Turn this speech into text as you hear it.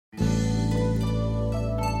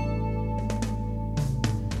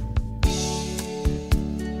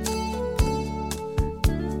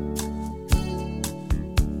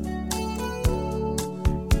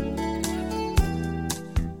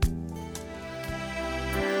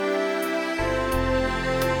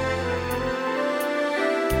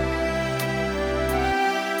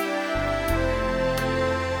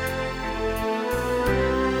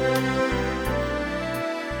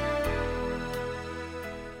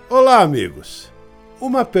Olá, amigos!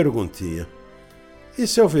 Uma perguntinha. E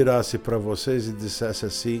se eu virasse para vocês e dissesse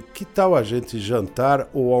assim, que tal a gente jantar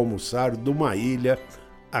ou almoçar numa ilha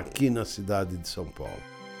aqui na cidade de São Paulo?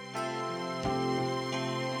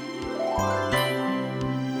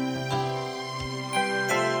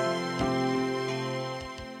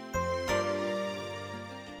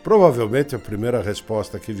 Provavelmente a primeira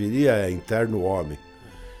resposta que viria é interno homem.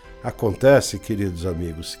 Acontece, queridos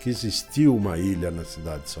amigos, que existiu uma ilha na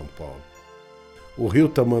cidade de São Paulo. O rio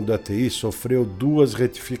Tamanduateí sofreu 2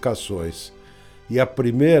 retificações e a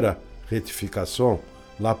primeira retificação,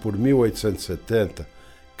 lá por 1870,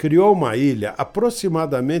 criou uma ilha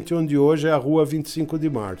aproximadamente onde hoje é a Rua 25 de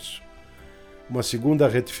Março. Uma segunda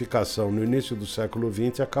retificação no início do século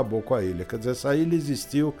XX acabou com a ilha. Quer dizer, essa ilha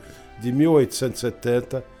existiu de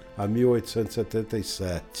 1870 a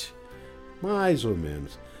 1877, mais ou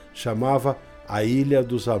menos. Chamava a Ilha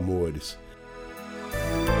dos Amores.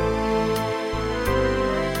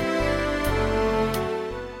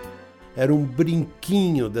 Era um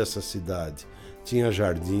brinquinho dessa cidade. Tinha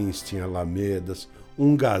jardins, tinha alamedas,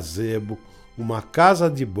 um gazebo, uma casa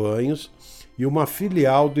de banhos e uma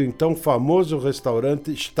filial do então famoso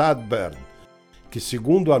restaurante Stadtbern, que,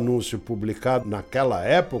 segundo o anúncio publicado naquela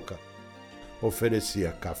época,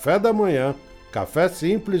 oferecia café da manhã, café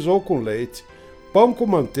simples ou com leite, pão com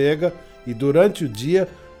manteiga e, durante o dia,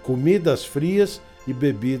 comidas frias e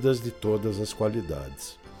bebidas de todas as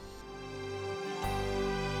qualidades.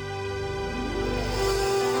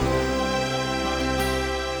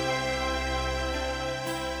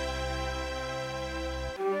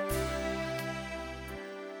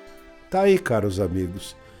 Tá aí, caros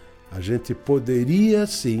amigos, a gente poderia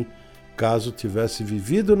sim, caso tivesse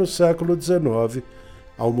vivido no século XIX,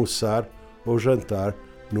 almoçar ou jantar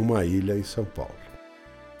numa ilha em São Paulo.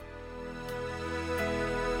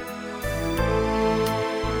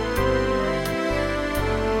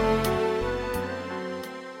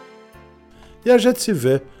 E a gente se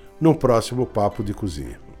vê num próximo Papo de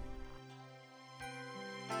Cozinha.